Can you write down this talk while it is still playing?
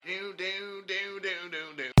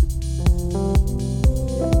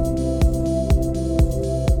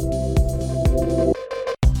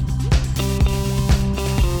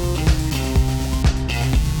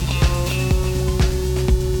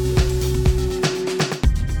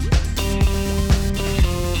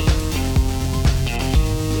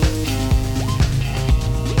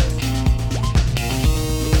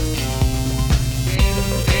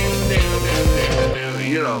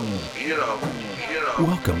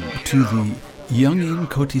Welcome to the Jungian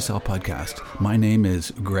Cotisol podcast. My name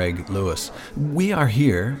is Greg Lewis. We are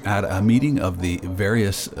here at a meeting of the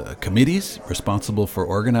various committees responsible for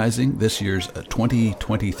organizing this year's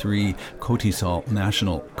 2023 Cotisol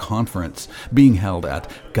National Conference being held at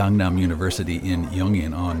Gangnam University in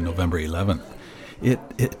Jungian on November 11th.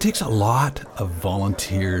 It takes a lot of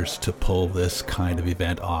volunteers to pull this kind of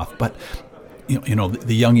event off, but you know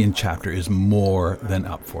the Jungian chapter is more than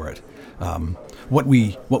up for it. What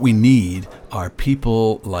we need are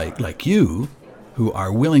people like you who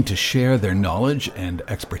are willing to share their knowledge and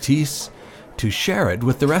expertise, to share it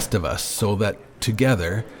with the rest of us so that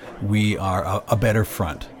together we are a better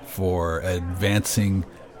front for advancing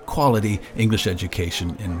quality English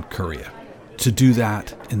education in Korea. To do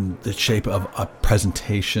that in the shape of a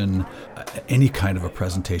presentation, any kind of a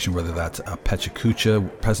presentation, whether that's a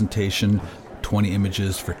Pechakucha presentation, 20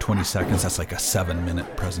 images for 20 seconds, that's like a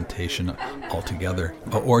 7-minute presentation altogether.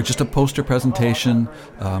 Or just a poster presentation.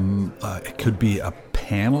 It could be a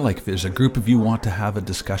panel, like if there's a group of you want to have a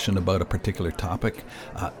discussion about a particular topic.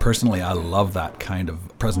 Personally, I love that kind of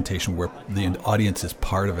presentation where the audience is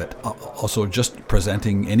part of it. Also, just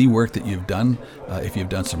presenting any work that you've done. If you've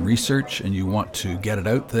done some research and you want to get it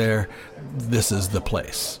out there, this is the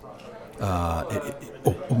place.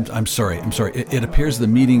 I'm sorry. It appears the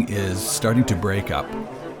meeting is starting to break up.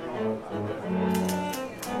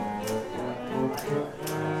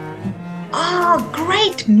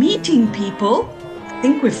 Great meeting, people. I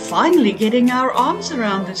think we're finally getting our arms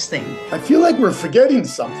around this thing. I feel like we're forgetting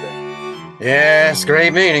something. Yes,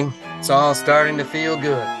 great meeting. It's all starting to feel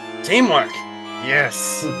good. Teamwork.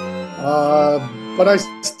 Yes. But I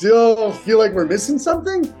still feel like we're missing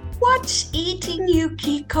something. What's eating you,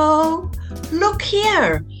 Kiko? Look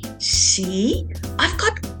here. See? I've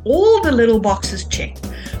got all the little boxes checked.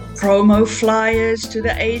 Promo flyers to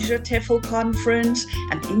the Asia TEFL conference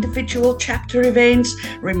and individual chapter events,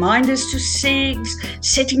 reminders to SIGs,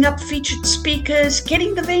 setting up featured speakers,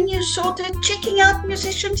 getting the venue sorted, checking out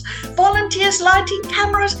musicians, volunteers, lighting,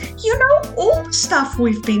 cameras. You know, all the stuff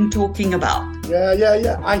we've been talking about.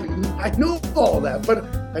 Yeah. I know all that, but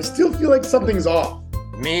I still feel like something's off.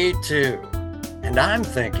 Me too. And I'm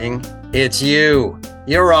thinking, it's you.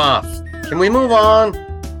 You're off. Can we move on?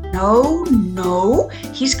 No.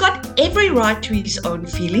 He's got every right to his own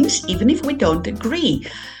feelings, even if we don't agree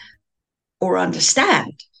or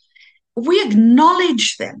understand. We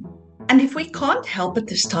acknowledge them. And if we can't help it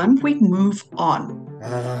this time, we move on.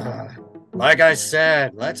 Like I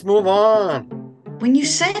said, let's move on. When you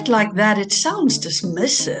say it like that, it sounds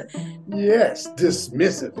dismissive. Yes,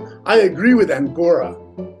 dismissive. I agree with Angora.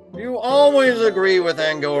 You always agree with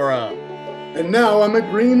Angora. And now I'm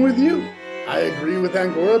agreeing with you. I agree with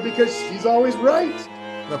Angora because she's always right.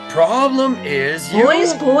 The problem is you...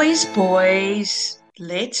 Boys.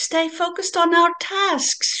 Let's stay focused on our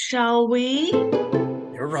tasks, shall we?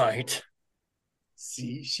 You're right.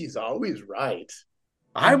 See, she's always right.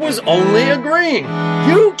 I was only agreeing.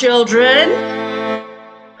 You children.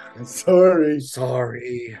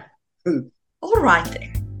 Sorry. All right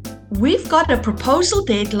then. We've got a proposal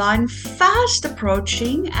deadline fast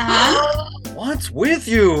approaching and... What's with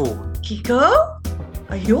you? Kiko,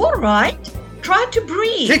 are you all right? Try to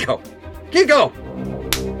breathe. Kiko!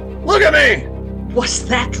 Look at me! Was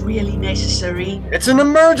that really necessary? It's an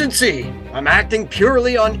emergency. I'm acting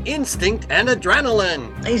purely on instinct and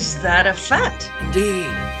adrenaline. Is that a fact? Indeed.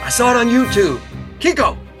 I saw it on YouTube.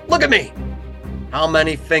 Kiko, look at me. How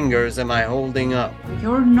many fingers am I holding up?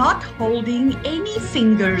 You're not holding any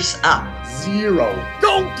fingers up. 0.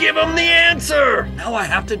 Don't give him the answer! Now I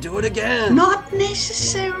have to do it again. Not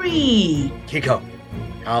necessary. Kiko,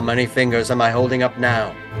 how many fingers am I holding up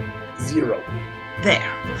now? 0. There.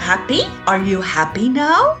 Happy? Are you happy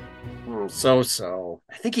now? So.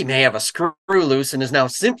 I think he may have a screw loose and is now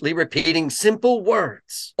simply repeating simple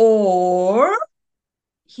words. Or...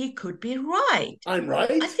 he could be right. I'm right?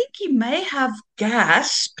 I think he may have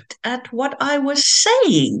gasped at what I was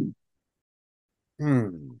saying.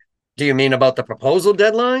 Do you mean about the proposal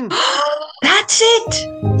deadline? That's it!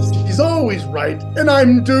 He's always right, and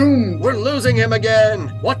I'm doomed. We're losing him again.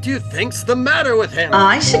 What do you think's the matter with him?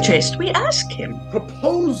 I suggest we ask him.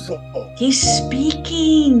 Proposal. He's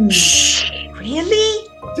speaking. Shh! Really?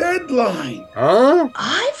 Deadline. Huh?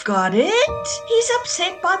 I've got it. He's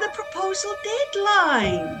upset by the proposal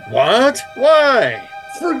deadline. What? Why?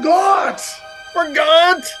 Forgot.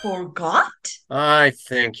 Forgot? I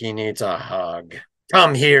think he needs a hug.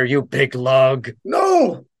 Come here, you big lug.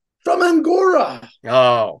 No, from Angora.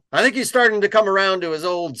 Oh, I think he's starting to come around to his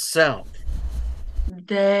old self.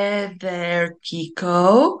 There,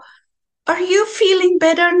 Kiko. Are you feeling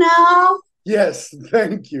better now? Yes,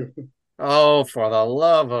 thank you. Oh, for the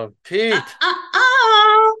love of Pete.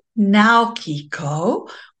 Now, Kiko,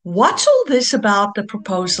 what's all this about the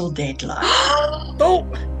proposal deadline? Oh,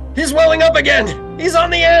 he's welling up again. He's on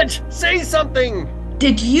the edge. Say something.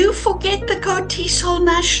 Did you forget the Cortisol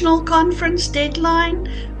National Conference deadline?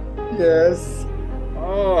 Yes.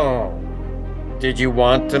 Oh, did you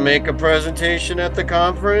want to make a presentation at the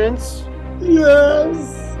conference?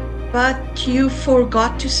 Yes. But you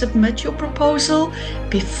forgot to submit your proposal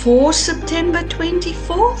before September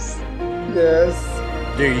 24th? Yes.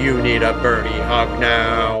 Do you need a birdie hug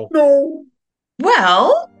now? No.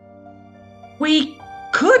 Well, we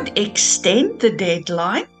could extend the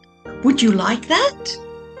deadline. Would you like that?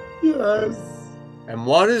 Yes. And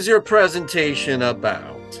what is your presentation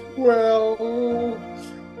about? Well,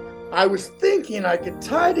 I was thinking I could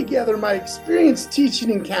tie together my experience teaching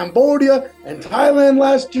in Cambodia and Thailand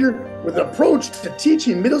last year with an approach to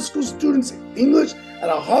teaching middle school students English at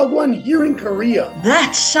a Hagwon here in Korea.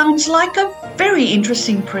 That sounds like a very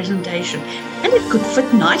interesting presentation, and it could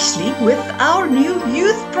fit nicely with our new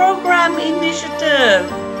youth program initiative.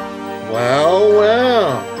 Well,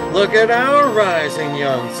 look at our rising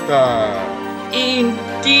young star.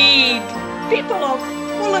 Indeed, people are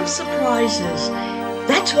full of surprises.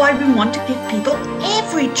 That's why we want to give people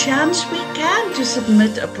every chance we can to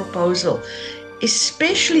submit a proposal,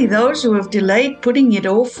 especially those who have delayed putting it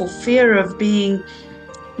off for fear of being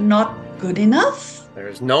not good enough.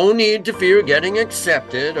 There's no need to fear getting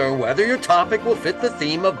accepted or whether your topic will fit the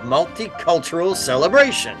theme of multicultural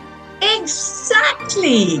celebration.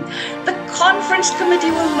 Exactly! The conference committee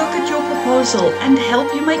will look at your proposal and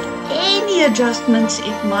help you make any adjustments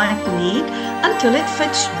it might need until it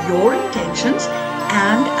fits your intentions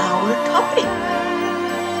and our topic.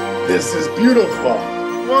 This is beautiful.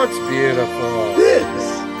 What's beautiful?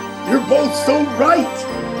 This. You're both so right.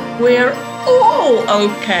 We're all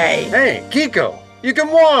okay. Hey, Kiko, you can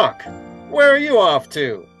walk. Where are you off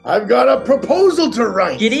to? I've got a proposal to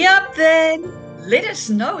write. Giddy up then. Let us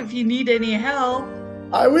know if you need any help.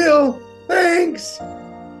 I will. Thanks.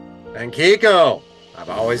 And Kiko, I've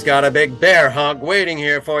always got a big bear hug waiting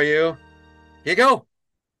here for you. Kiko,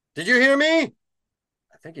 did you hear me?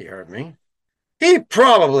 I think he heard me. He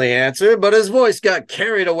probably answered, but his voice got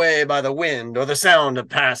carried away by the wind or the sound of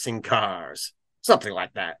passing cars. Something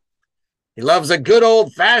like that. He loves a good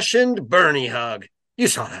old-fashioned Bernie hug. You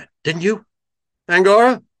saw that, didn't you?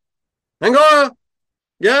 Angora? Angora?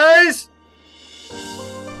 Guys?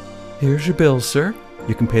 Here's your bill, sir.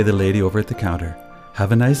 You can pay the lady over at the counter.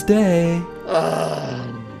 Have a nice day.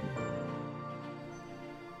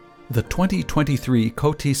 The 2023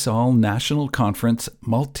 Cortisol National Conference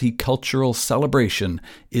Multicultural Celebration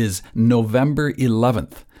is November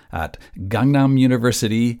 11th at Gangnam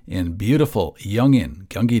University in beautiful Yongin,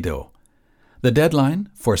 Gyeonggi-do. The deadline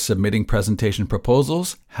for submitting presentation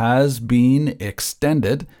proposals has been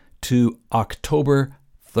extended to October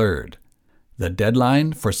 3rd. The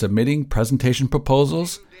deadline for submitting presentation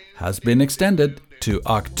proposals has been extended to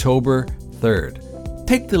October 3rd.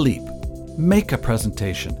 Take the leap. Make a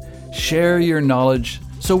presentation. Share your knowledge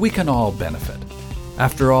so we can all benefit.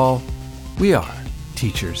 After all, we are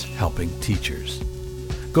teachers helping teachers.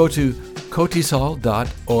 Go to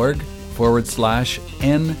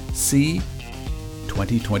cotisol.org/NC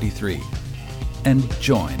 2023 and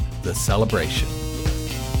join the celebration.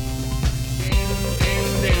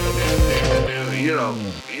 You know.